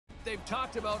They've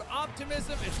talked about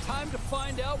optimism. It's time to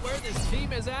find out where this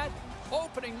team is at.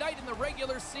 Opening night in the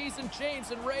regular season,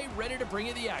 James and Ray ready to bring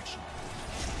you the action.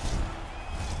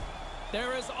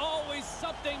 There is always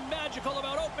something magical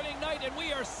about opening night, and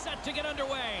we are set to get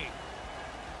underway.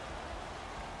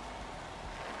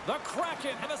 The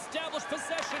Kraken have established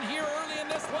possession here early in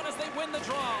this one as they win the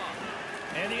draw.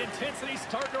 And the intensity's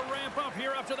starting to ramp up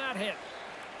here after that hit.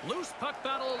 Loose puck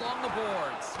battle along the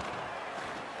boards.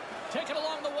 Taken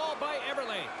along the wall by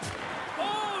Everly.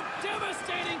 Oh,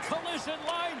 devastating collision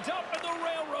lined up in the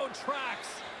railroad tracks.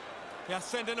 Yeah,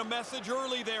 sending a message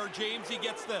early there, James. He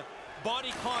gets the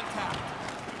body contact.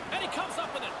 And he comes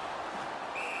up with it.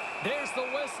 There's the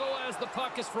whistle as the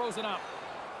puck is frozen up.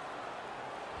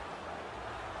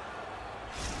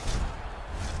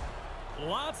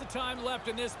 Lots of time left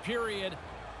in this period.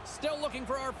 Still looking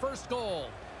for our first goal.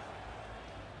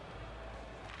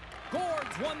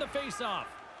 Gord's won the faceoff.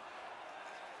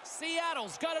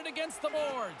 Seattle's got it against the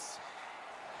boards.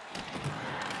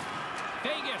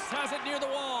 Vegas has it near the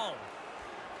wall.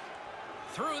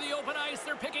 Through the open ice,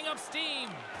 they're picking up steam.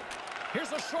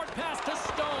 Here's a short pass to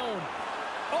Stone.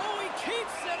 Oh, he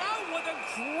keeps it out with a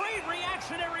great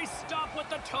reactionary stop with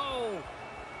the toe.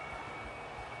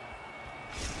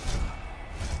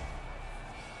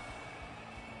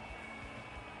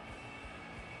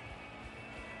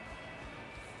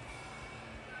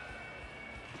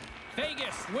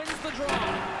 Vegas wins the draw.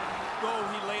 Oh,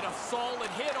 he laid a solid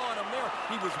hit on him there.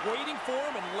 He was waiting for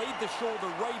him and laid the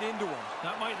shoulder right into him.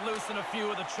 That might loosen a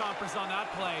few of the choppers on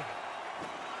that play.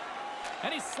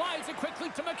 And he slides it quickly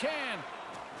to McCann.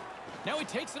 Now he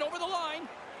takes it over the line.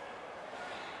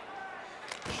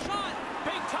 Shot!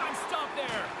 Big time stop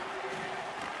there.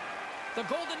 The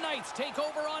Golden Knights take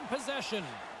over on possession.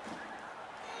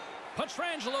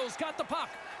 Petrangelo's got the puck.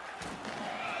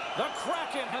 The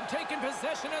Kraken have taken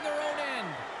possession in their own end.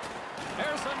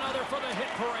 There's another for the hit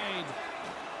parade.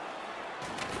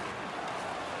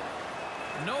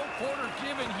 No quarter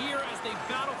given here as they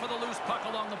battle for the loose puck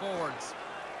along the boards.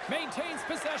 Maintains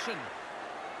possession.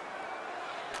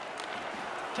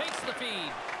 Takes the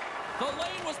feed. The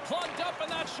lane was plugged up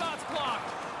and that shot's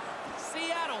blocked.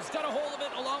 Seattle's got a hold of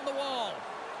it along the wall.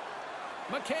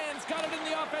 McCann's got it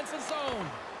in the offensive zone.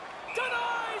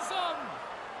 Denies him!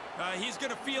 He's going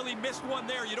to feel he missed one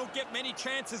there. You don't get many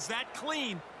chances that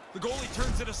clean. The goalie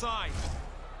turns it aside.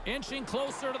 Inching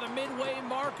closer to the midway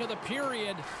mark of the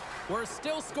period. We're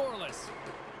still scoreless.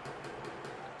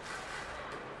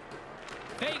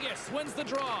 Vegas wins the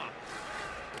draw.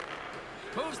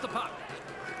 Moves the puck.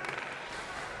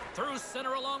 Through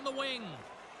center along the wing.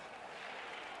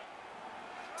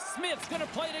 Smith's going to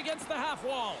play it against the half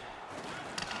wall.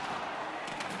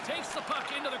 Takes the puck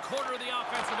into the corner of the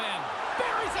offensive end.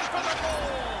 Buries it for the goal!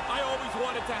 I always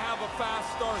wanted to have a fast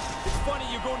start. It's funny,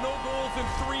 you go no goals in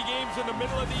 3 games in the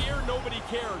middle of the year, nobody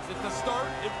cares. At the start,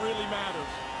 it really matters.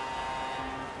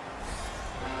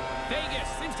 Vegas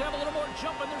seems to have a little more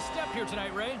jump in their step here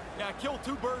tonight, Ray. Yeah, kill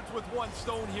 2 birds with 1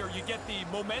 stone here. You get the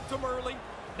momentum early.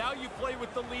 Now you play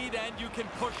with the lead and you can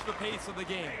push the pace of the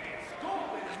game.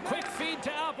 Quick feed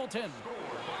to Appleton.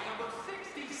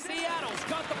 Seattle's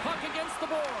got the puck against the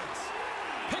boards.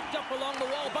 Picked up along the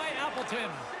wall by Appleton.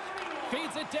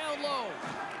 Feeds it down low.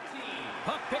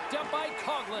 Puck picked up by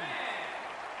Coughlin.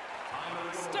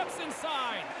 Steps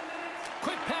inside.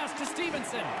 Quick pass to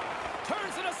Stevenson.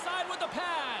 Turns it aside with the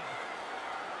pad.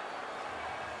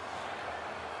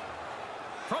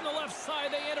 From the left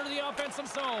side, they enter the offensive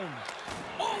zone.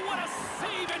 Oh, what a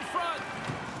save in front.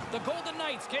 The Golden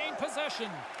Knights gain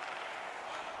possession.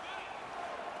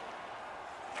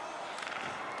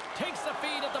 Takes the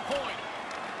feed at the point.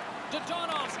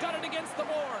 Dodonov's got it against the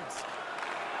boards.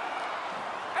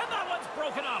 And that one's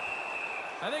broken up.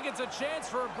 I think it's a chance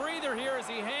for a breather here as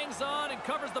he hangs on and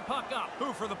covers the puck up.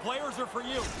 Who, for the players or for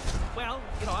you? Well,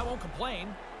 you know, I won't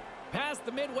complain. Past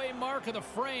the midway mark of the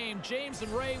frame, James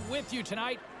and Ray with you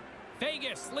tonight.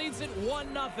 Vegas leads it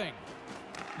 1-0.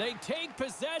 They take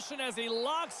possession as he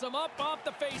locks them up off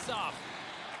the faceoff.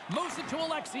 Moves it to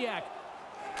Alexiak.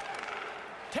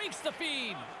 Takes the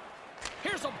feed.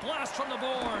 Here's a blast from the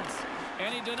boards.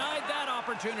 And he denied that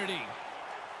opportunity.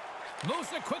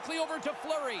 Moves it quickly over to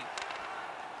Fleury.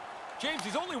 James,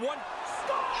 he's only one.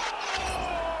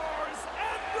 Scores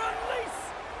and release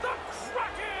the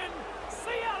Kraken!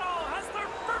 Seattle has their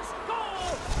first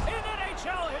goal in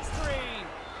NHL history.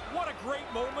 What a great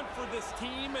moment for this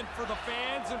team and for the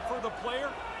fans and for the player.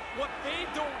 What they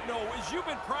don't know is you've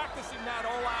been practicing that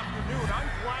all afternoon. I'm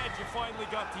glad you finally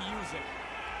got to use it.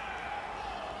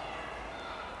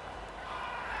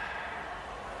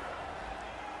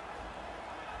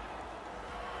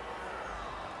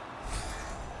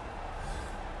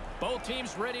 Both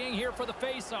teams readying here for the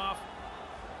face-off.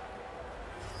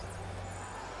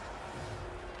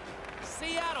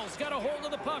 Seattle's got a hold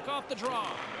of the puck off the draw.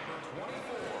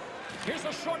 Here's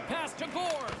a short pass to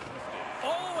Gord.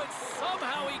 Oh, and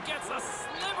somehow he gets a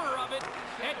sliver of it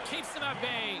and keeps him at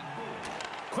bay.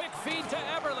 Quick feed to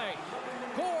Eberle.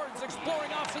 Gord's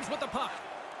exploring options with the puck.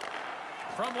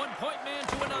 From one point man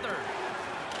to another.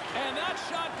 And that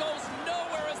shot goes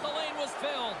nowhere as the lane was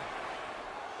filled.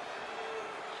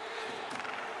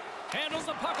 Handles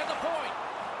the puck at the point.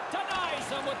 Denies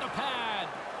him with the pad.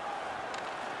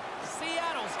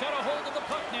 Seattle's got a hold of the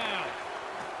puck now.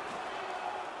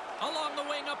 Along the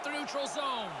wing up the neutral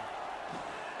zone.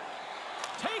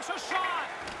 Takes a shot.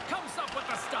 Comes up with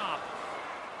the stop.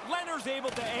 Leonard's able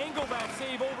to angle that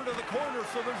save over to the corner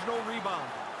so there's no rebound.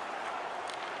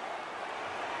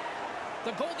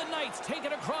 The Golden Knights take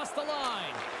it across the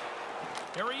line.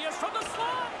 Here he is from the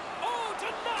slot. Oh,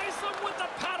 denies him with the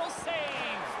paddle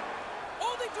save.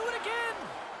 Oh, they do it again.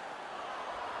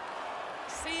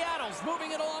 Seattle's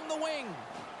moving it along the wing.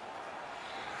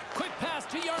 Quick pass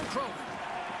to Yarncroke.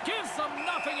 Gives them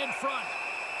nothing in front.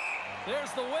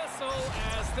 There's the whistle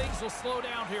as things will slow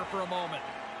down here for a moment.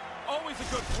 Always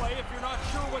a good play if you're not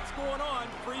sure what's going on.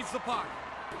 Freeze the puck.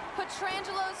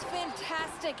 Petrangelo's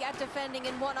fantastic at defending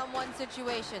in one-on-one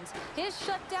situations. His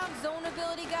shutdown zone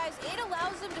ability, guys, it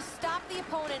allows him to stop the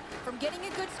opponent from getting a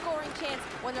good scoring chance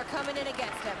when they're coming in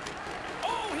against him.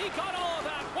 Oh, he got all of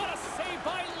that. What a save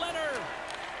by Leonard.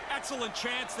 Excellent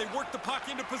chance. They work the puck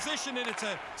into position, and it's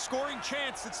a scoring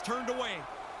chance that's turned away.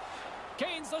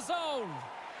 Gains the zone.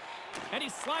 And he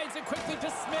slides it quickly to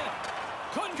Smith.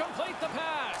 Couldn't complete the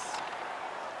pass.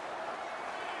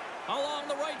 Along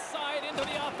the right side into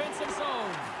the offensive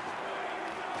zone.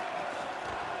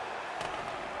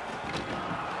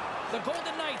 The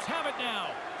Golden Knights have it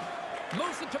now.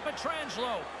 Moves it to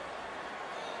Pietrangelo.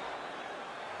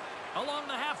 Along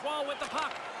the half wall with the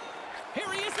puck. Here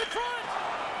he is in front.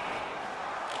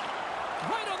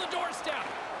 Right on the doorstep.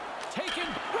 Taken,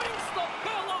 rings the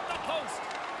bell on the post.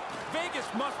 Vegas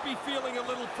must be feeling a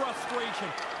little frustration.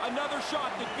 Another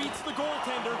shot that beats the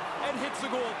goaltender and hits the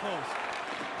goalpost.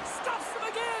 Stuffs him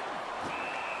again.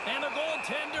 And the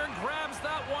goaltender grabs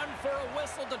that one for a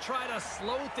whistle to try to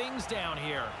slow things down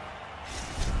here.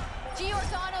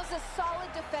 Giordano's a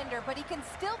solid defender, but he can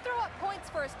still throw up points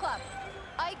for his club.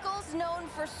 Eichel's known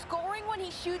for scoring when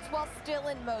he shoots while still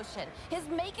in motion. His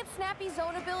make-it-snappy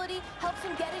zone ability helps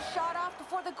him get his shot off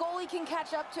before the goalie can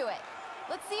catch up to it.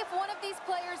 Let's see if one of these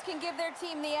players can give their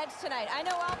team the edge tonight. I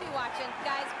know I'll be watching.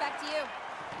 Guys, back to you.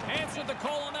 Answered the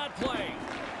call on that play.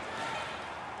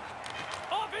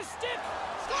 Off his stick.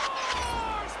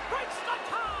 Scores! Breaks the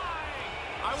tie!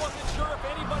 I wasn't sure if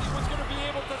anybody was going to be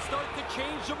able to start to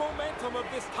change the momentum of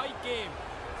this tight game.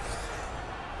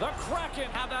 The Kraken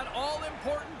have that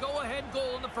all-important go-ahead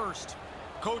goal in the first.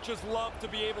 Coaches love to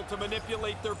be able to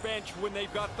manipulate their bench when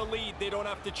they've got the lead. They don't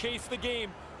have to chase the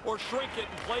game or shrink it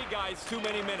and play guys too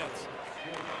many minutes.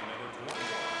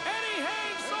 And he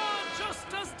hangs on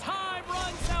just as time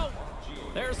runs out.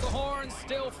 There's the horn.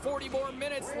 Still 40 more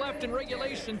minutes left in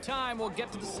regulation time. We'll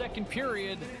get to the second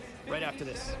period right after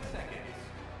this.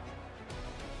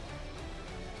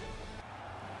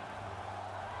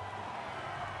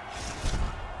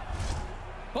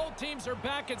 Both teams are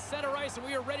back at center ice, and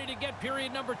we are ready to get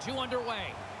period number 2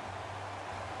 underway.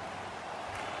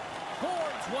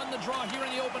 Gord's won the draw here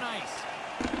in the open ice.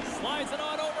 Slides it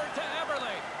on over to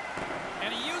Eberle.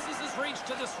 And he uses his reach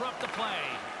to disrupt the play.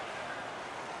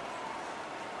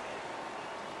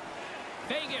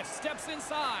 Vegas steps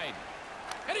inside.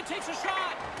 And he takes a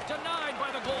shot. Denied by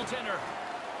the goaltender.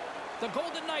 The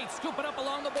Golden Knights scoop it up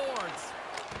along the boards.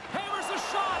 Hammers a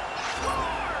shot.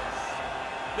 Scores!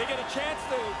 They get a chance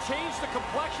to change the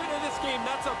complexion of this game.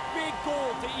 That's a big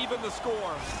goal to even the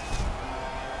score.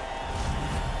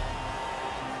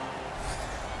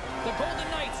 The Golden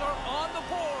Knights are on the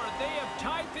board. They have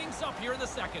tied things up here in the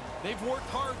second. They've worked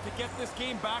hard to get this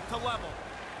game back to level.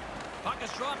 Puck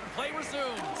is dropped and play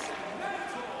resumes.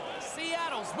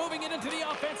 Seattle's moving it into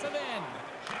the offensive end.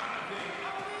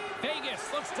 Vegas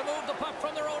looks to move the puck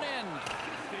from their own end.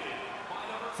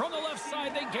 From the left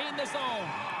side, they gain the zone.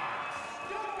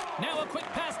 Now a quick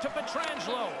pass to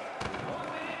Pietrangelo.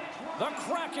 The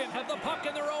Kraken have the puck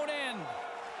in their own end.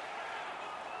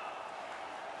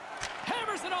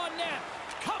 Hammers it on net.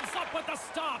 Comes up with the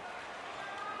stop.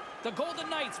 The Golden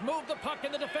Knights move the puck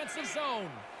in the defensive zone.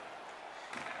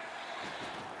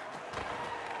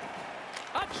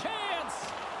 A chance.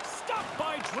 Stopped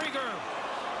by Drieger.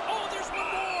 Oh, there's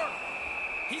one more.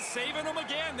 He's saving them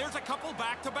again. There's a couple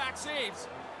back-to-back saves.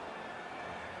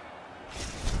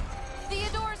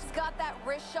 Theodore's got that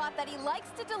wrist shot that he likes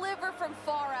to deliver from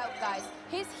far out, guys.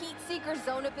 His heat-seeker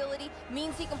zone ability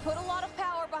means he can put a lot of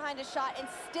power behind a shot and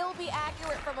still be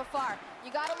accurate from afar.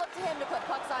 You got to look to him to put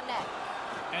pucks on net.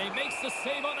 And he makes the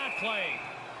save on that play.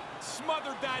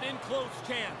 Smothered that in-close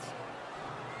chance.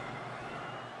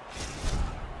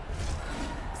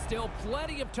 Still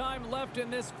plenty of time left in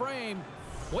this frame.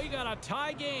 We got a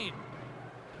tie game.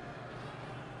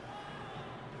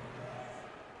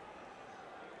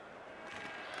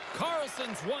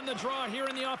 Carlson's won the draw here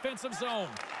in the offensive zone.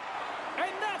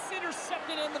 And that's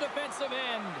intercepted in the defensive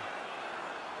end.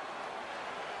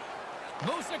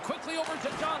 Moves it quickly over to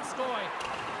Donskoy.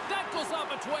 That goes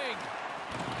off a twig.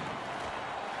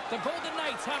 The Golden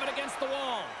Knights have it against the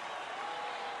wall.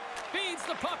 Feeds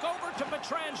the puck over to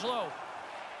Pietrangelo.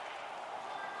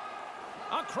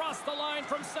 Across the line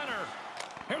from center.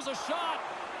 Here's a shot.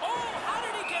 Oh, how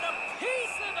did he get a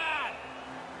piece of that?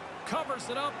 Covers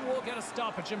it up, and we'll get a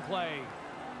stoppage in play.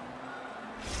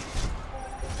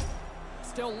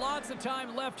 Still lots of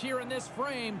time left here in this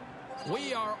frame.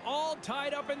 We are all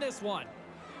tied up in this one.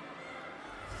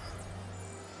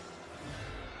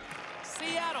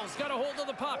 Seattle's got a hold of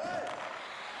the puck.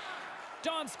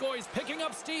 Donskoy's picking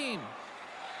up steam.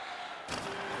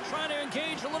 Trying to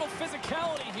engage a little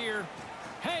physicality here.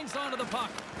 Hangs onto the puck.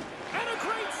 And a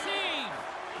great save!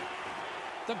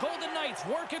 The Golden Knights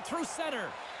work it through center.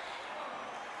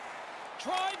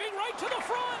 Driving right to the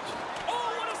front! Oh,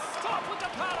 what a stop with the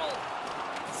paddle!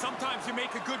 Sometimes you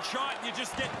make a good shot and you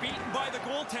just get beaten by the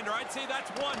goaltender. I'd say that's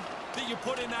one that you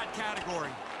put in that category.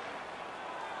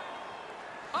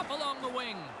 Up along the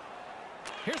wing.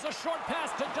 Here's a short pass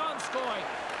to Donskoy.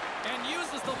 And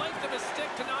uses the length of his stick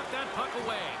to knock that puck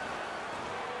away.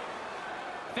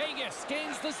 Vegas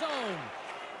gains the zone.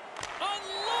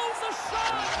 Unloads a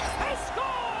shot! He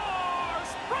scores!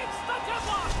 Breaks the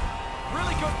deadlock!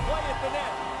 Really good play at the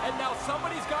net. And now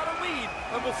somebody's got a lead,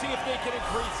 and we'll see if they can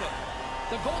increase it.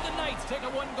 The Golden Knights take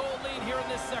a one-goal lead here in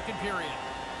this second period.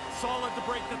 Solid to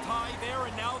break the tie there,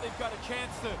 and now they've got a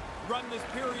chance to run this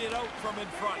period out from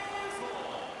in front.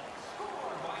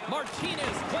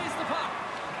 Martinez plays the puck.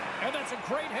 And that's a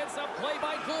great heads-up play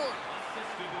by Gould.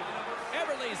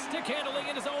 Everly's stick handling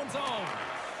in his own zone.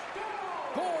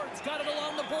 Boards got it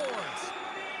along the boards.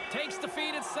 Takes the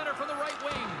feed at center from the right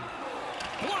wing.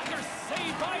 Blocker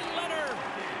saved by Leonard.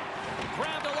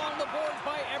 Grabbed along the boards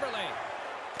by Everly.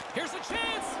 Here's a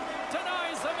chance.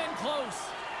 Denies him in close.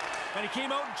 And he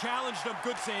came out and challenged him.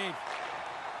 Good save.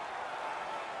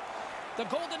 The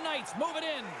Golden Knights move it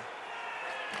in.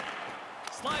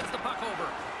 Slides the puck over.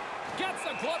 Gets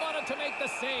a glove on it to make the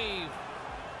save.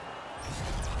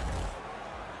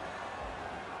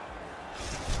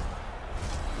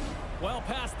 Well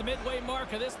past the midway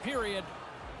mark of this period.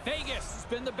 Vegas has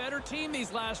been the better team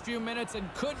these last few minutes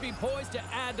and could be poised to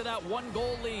add to that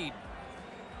one-goal lead.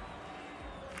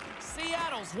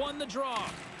 Seattle's won the draw.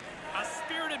 A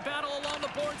spirited battle along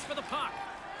the boards for the puck.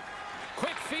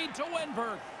 Quick feed to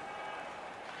Wenberg.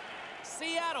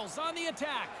 Seattle's on the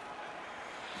attack.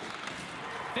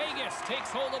 Vegas takes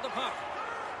hold of the puck.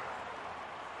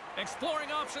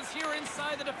 Exploring options here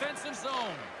inside the defensive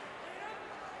zone.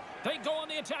 They go on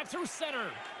the attack through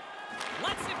center.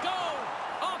 Lets it go.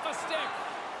 Off a stick.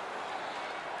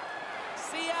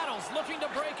 Seattle's looking to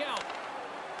break out.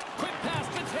 Quick pass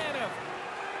to Tanev.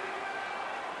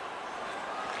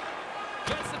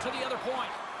 Gets it to the other point.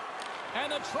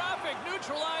 And the traffic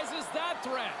neutralizes that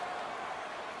threat.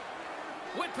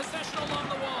 With possession along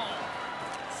the wall.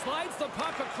 Slides the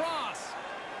puck across.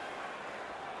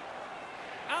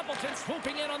 Appleton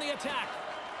swooping in on the attack.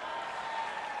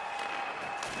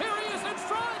 Here he is in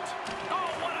front. Oh,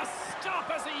 what a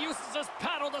stop as he uses his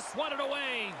paddle to swat it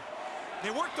away. They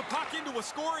work the puck into a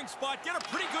scoring spot, get a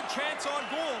pretty good chance on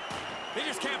goal. They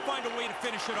just can't find a way to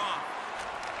finish it off.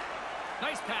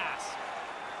 Nice pass.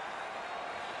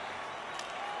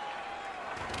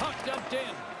 Puck dumped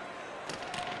in.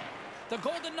 The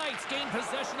Golden Knights gain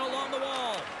possession along the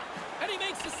wall. And he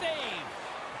makes the save.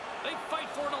 They fight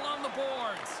for it along the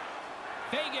boards.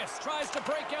 Vegas tries to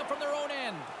break out from their own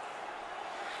end.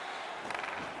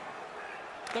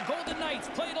 The Golden Knights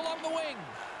played along the wing.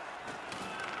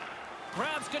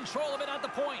 Grabs control of it at the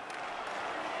point.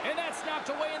 And that's knocked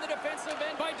away in the defensive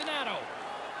end by Donato.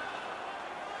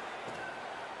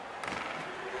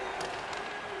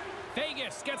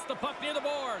 Vegas gets the puck near the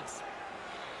boards.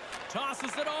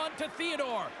 Tosses it on to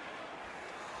Theodore.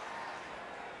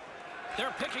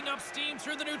 They're picking up steam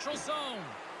through the neutral zone.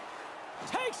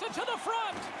 Takes it to the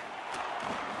front.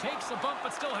 Takes a bump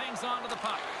but still hangs on to the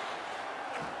puck.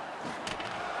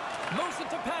 Moves it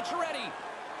to Pacioretty.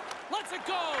 Lets it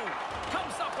go.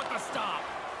 Comes up with the stop.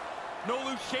 No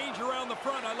loose change around the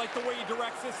front. I like the way he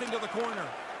directs this into the corner.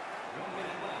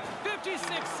 56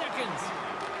 seconds.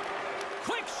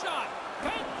 Quick shot.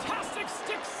 Fantastic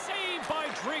stick save by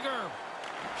Drieger.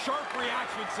 Sharp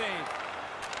reaction save.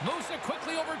 Moves it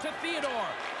quickly over to Theodore.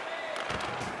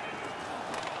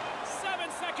 7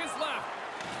 seconds left.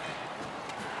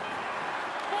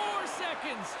 4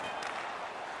 seconds.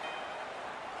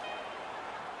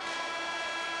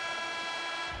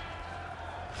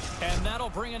 And that'll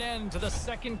bring an end to the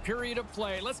second period of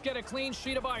play. Let's get a clean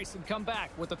sheet of ice and come back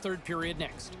with the third period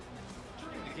next.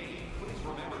 During the game, please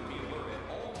remember to be alert at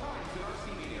all times in our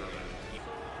seating area.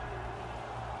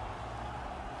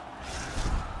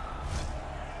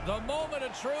 The moment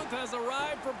of truth has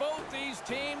arrived for both these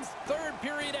teams. Third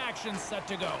period action set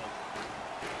to go.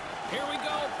 Here we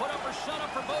go. Put up or shut up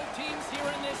for both teams here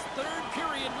in this third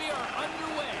period. We are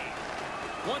underway.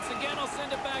 Once again, I'll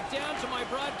send it back down to my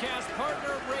broadcast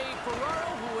partner, Ray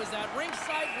Ferraro, who is at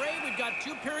ringside. Ray, we've got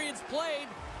 2 periods played.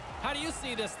 How do you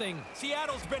see this thing?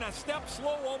 Seattle's been a step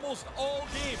slow almost all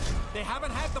game. They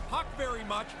haven't had the puck very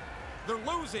much. They're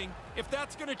losing. If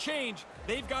that's going to change,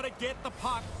 they've got to get the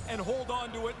puck and hold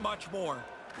on to it much more.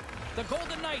 The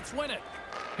Golden Knights win it.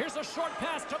 Here's a short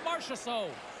pass to Marchessault.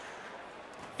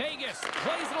 Vegas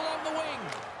plays it along the wing.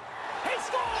 He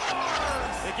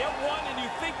scores! They get one, and you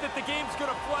think that the game's going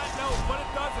to flatten out, but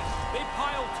it doesn't. They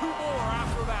pile 2 more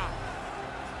after that.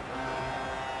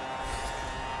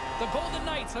 The Golden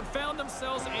Knights have found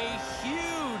themselves a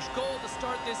huge goal to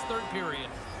start this third period.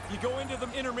 You go into the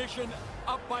intermission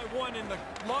up by 1, and a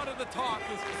lot of the talk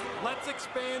is, let's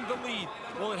expand the lead.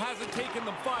 Well, it hasn't taken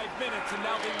them 5 minutes, and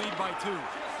now they lead by 2.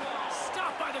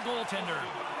 Stopped by the goaltender.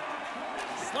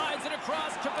 Slides it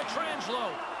across to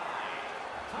Pietrangelo.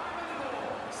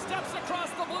 Steps across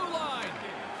the blue line.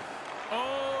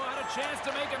 Oh, had a chance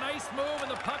to make a nice move,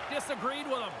 and the puck disagreed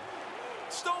with him.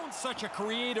 Stone's such a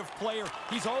creative player.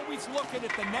 He's always looking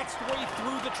at the next way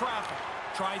through the traffic.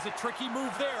 Tries a tricky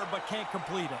move there, but can't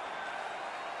complete it.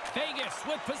 Vegas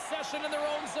with possession in their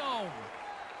own zone.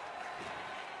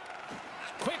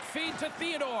 Quick feed to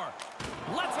Theodore.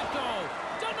 Lets it go.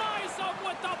 Denies him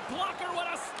with the blocker. What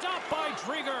a stop by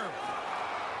Drieger.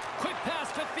 Quick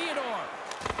pass to Theodore.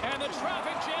 And the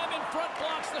traffic jam in front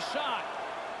blocks the shot.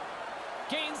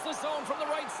 Gains the zone from the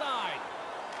right side.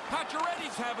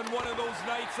 Pacioretty's having one of those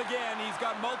nights again. He's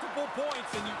got multiple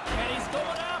points, and he's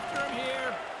going after him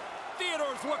here.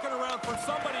 Theodore's looking around for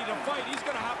somebody to fight. He's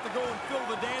going to have to go and fill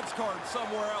the dance card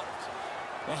somewhere else.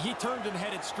 Now, he turned and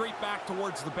headed straight back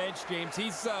towards the bench, James.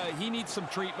 He needs some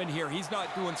treatment here. He's not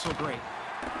doing so great.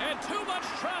 And too much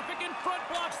traffic in front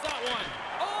blocks that one.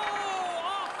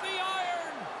 Oh, off the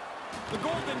iron. The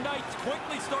Golden Knights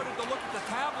quickly started to look at the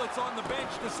tablets on the bench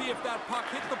to see if that puck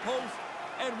hit the post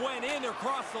and went in or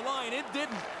crossed the line. It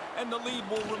didn't, and the lead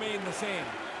will remain the same.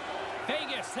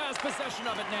 Vegas has possession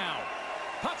of it now.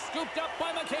 Puck scooped up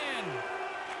by McCann.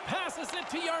 Passes it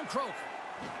to Järnkrok.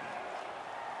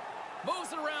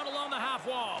 Moves it around along the half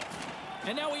wall.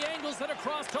 And now he angles it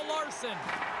across to Larson.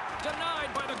 Denied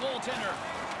by the goaltender.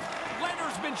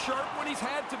 Leonard's been sharp when he's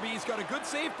had to be. He's got a good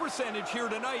save percentage here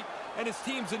tonight, and his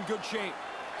team's in good shape.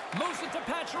 Moves it to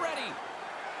Pacioretty.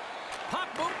 Puck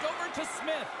moved over to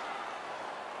Smith.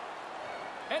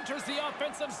 Enters the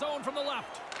offensive zone from the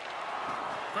left.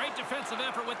 Great defensive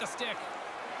effort with the stick.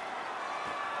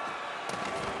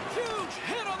 Huge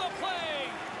hit on the play.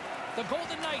 The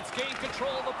Golden Knights gain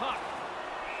control of the puck.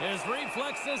 His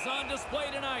reflexes on display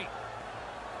tonight.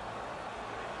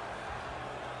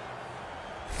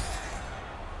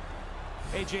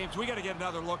 Hey, James, we got to get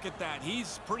another look at that.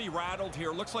 He's pretty rattled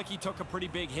here. Looks like he took a pretty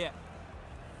big hit.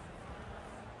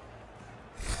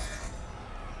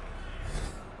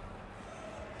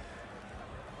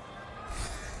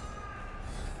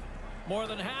 More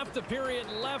than half the period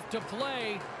left to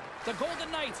play. The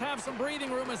Golden Knights have some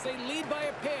breathing room as they lead by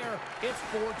a pair. It's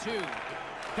 4-2.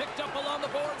 Picked up along the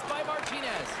boards by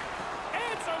Martinez.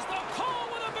 Answers the call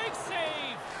with a big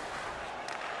save.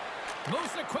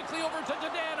 Moves it quickly over to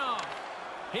Dadonov.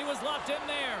 He was locked in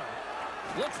there.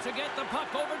 Looks to get the puck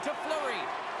over to Fleury.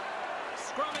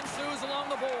 Scrum ensues along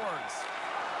the boards.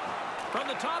 From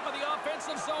the top of the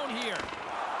offensive zone here.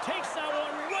 Takes that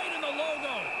one right in the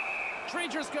logo.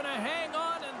 Treacher's going to hang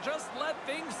on and just let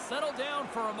things settle down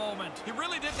for a moment. He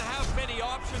really didn't have many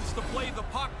options to play the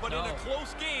puck, but in a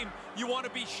close game, you want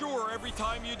to be sure every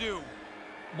time you do.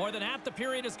 More than half the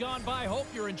period has gone by. Hope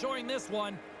you're enjoying this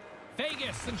one.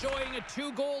 Vegas enjoying a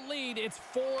 2-goal lead. It's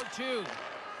 4-2.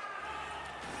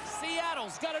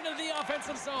 Seattle's got into the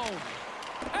offensive zone.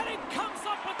 And it comes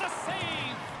up with the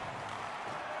save.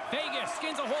 Vegas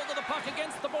gains a hold of the puck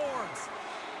against the boards.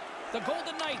 The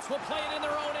Golden Knights will play it in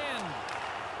their own end.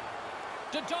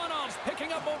 Dodonov's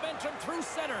picking up momentum through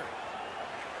center.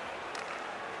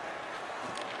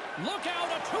 Look out,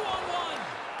 a 2-on-1.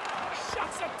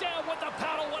 Shuts it down with the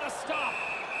paddle. What a stop.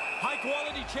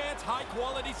 High-quality chance,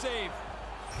 high-quality save.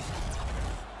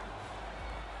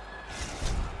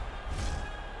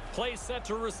 Play set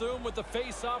to resume with the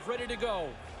face-off ready to go.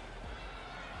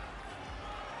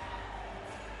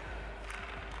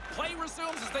 Play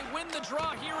resumes as they win the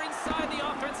draw here inside the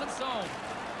offensive zone.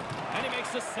 And he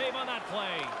makes the save on that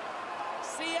play.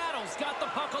 Seattle's got the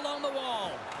puck along the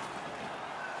wall.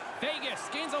 Vegas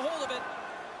gains a hold of it.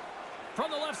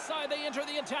 From the left side, they enter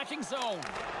the attacking zone.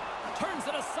 Turns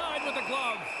it aside with the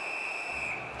glove.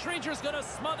 Treacher's going to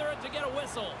smother it to get a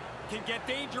whistle. Can get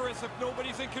dangerous if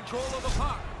nobody's in control of the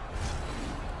puck.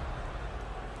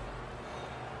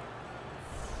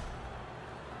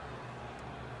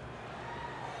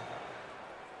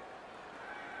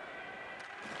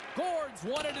 Gord's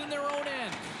won it in their own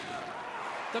end.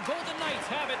 The Golden Knights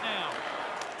have it now.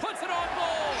 Puts it on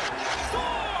goal.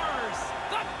 Scores!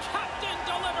 The captain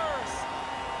delivers!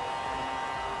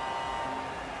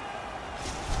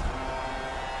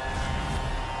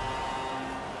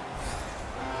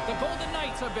 The Golden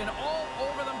Knights have been all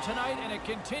over them tonight, and it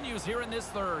continues here in this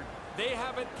third. They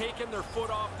haven't taken their foot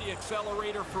off the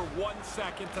accelerator for 1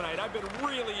 second tonight. I've been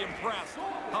really impressed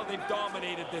how they've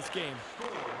dominated this game.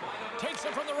 Takes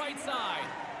it from the right side.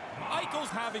 Eichel's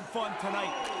having fun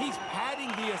tonight. He's padding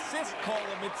the assist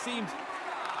column, it seems,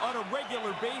 on a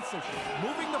regular basis.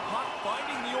 Moving the puck,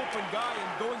 finding the open guy,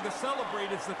 and going to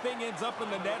celebrate as the thing ends up in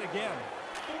the net again.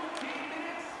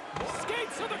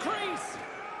 Skates to the crease.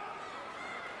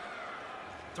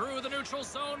 Through the neutral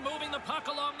zone, moving the puck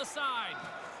along the side.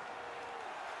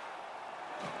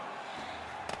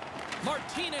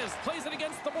 Martinez plays it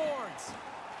against the boards.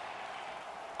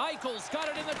 Eichel's got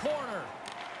it in the corner.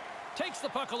 Takes the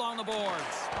puck along the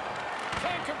boards.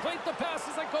 Can't complete the pass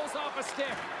as it goes off a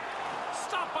stick.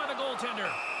 Stopped by the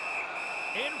goaltender.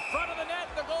 In front of the net,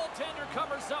 the goaltender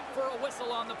covers up for a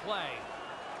whistle on the play.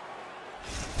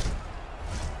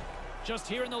 Just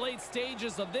here in the late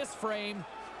stages of this frame,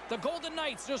 the Golden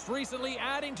Knights just recently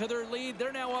adding to their lead.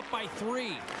 They're now up by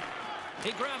 3.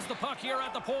 He grabs the puck here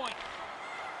at the point.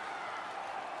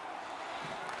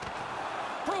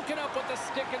 Broken up with the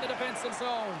stick in the defensive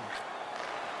zone.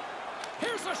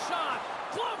 Here's a shot.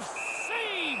 Glove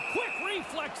save. Quick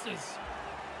reflexes.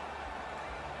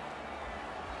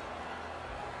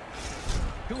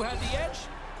 Who had the edge?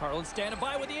 Carlin standing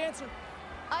by with the answer.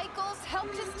 Eichel's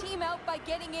helped his team out by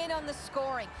getting in on the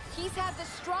scoring. He's had the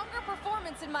stronger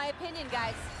performance, in my opinion,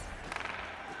 guys.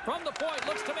 From the point,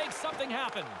 looks to make something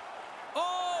happen.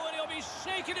 Oh, and he'll be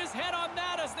shaking his head on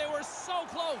that as they were so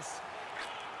close.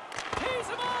 Tees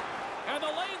him up, and the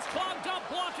lane's clogged up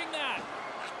blocking that.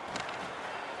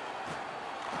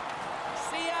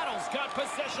 Seattle's got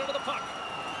possession of the puck.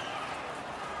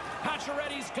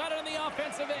 Pacioretty's got it in the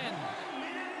offensive end.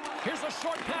 Here's a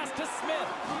short pass to Smith.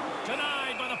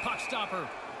 Denied by the puck stopper.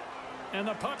 And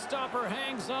the puck stopper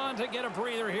hangs on to get a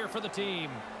breather here for the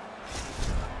team.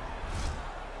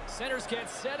 Centers get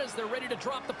set as they're ready to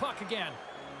drop the puck again.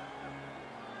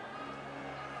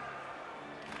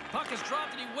 Puck is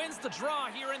dropped and he wins the draw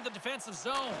here in the defensive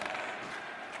zone.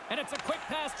 And it's a quick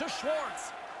pass to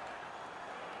Schwartz.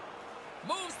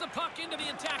 Moves the puck into the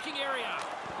attacking area.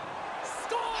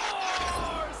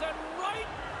 Scores! And right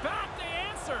back the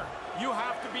answer. You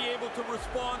have to be able to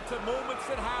respond to moments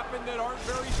that happen that aren't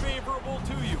very favorable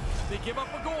to you. They give up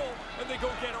a goal, and they go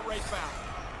get it right back.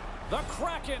 The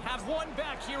Kraken have one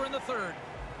back here in the third.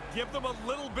 Give them a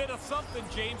little bit of something,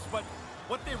 James, but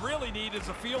what they really need is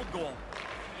a field goal.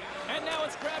 And now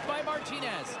it's grabbed by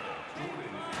Martinez.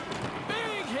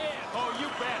 Big hit. Oh, you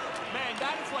bet. Man,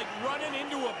 that is like running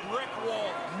into a brick wall.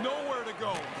 Nowhere to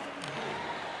go.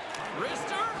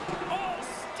 Wrister. Oh,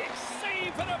 stick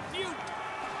save and a few.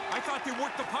 I thought they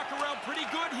worked the puck around pretty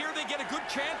good here. They get a good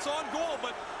chance on goal,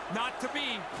 but not to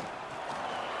be.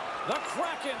 The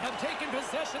Kraken have taken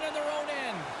possession in their own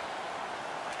end.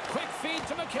 Quick feed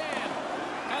to McCann.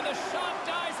 And the shot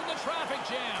dies in the traffic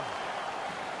jam.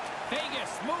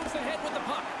 Vegas moves ahead with the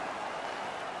puck.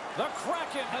 The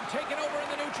Kraken have taken over in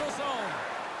the neutral zone.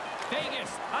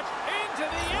 Vegas into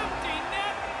the empty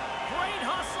net. Great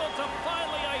hustle to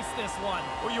finally ice this one.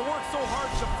 Well, you work so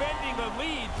hard defending the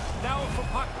lead. Now if a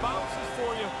puck bounces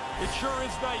for you, it sure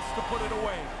is nice to put it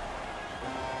away.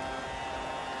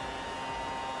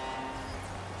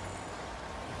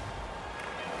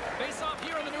 Face off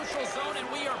here in the neutral zone, and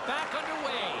we are back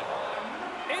underway.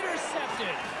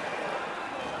 Intercepted.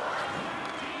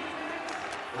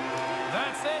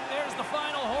 That's it. There's the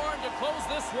final horn to close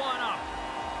this one up.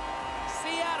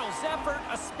 Seattle's effort,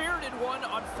 a spirited one,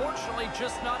 unfortunately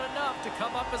just not enough to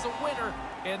come up as a winner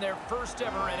in their first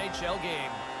ever NHL game.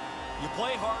 You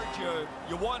play hard,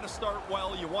 you want to start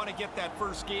well, you want to get that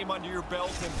first game under your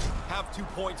belt and have 2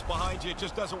 points behind you. It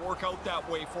just doesn't work out that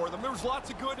way for them. There was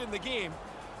lots of good in the game.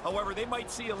 However, they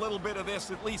might see a little bit of this,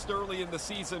 at least early in the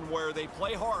season, where they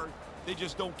play hard, they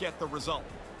just don't get the result.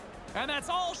 And that's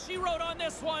all she wrote on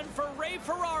this one for Ray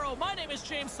Ferraro. My name is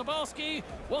James Cebulski.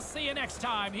 We'll see you next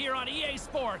time here on EA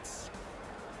Sports.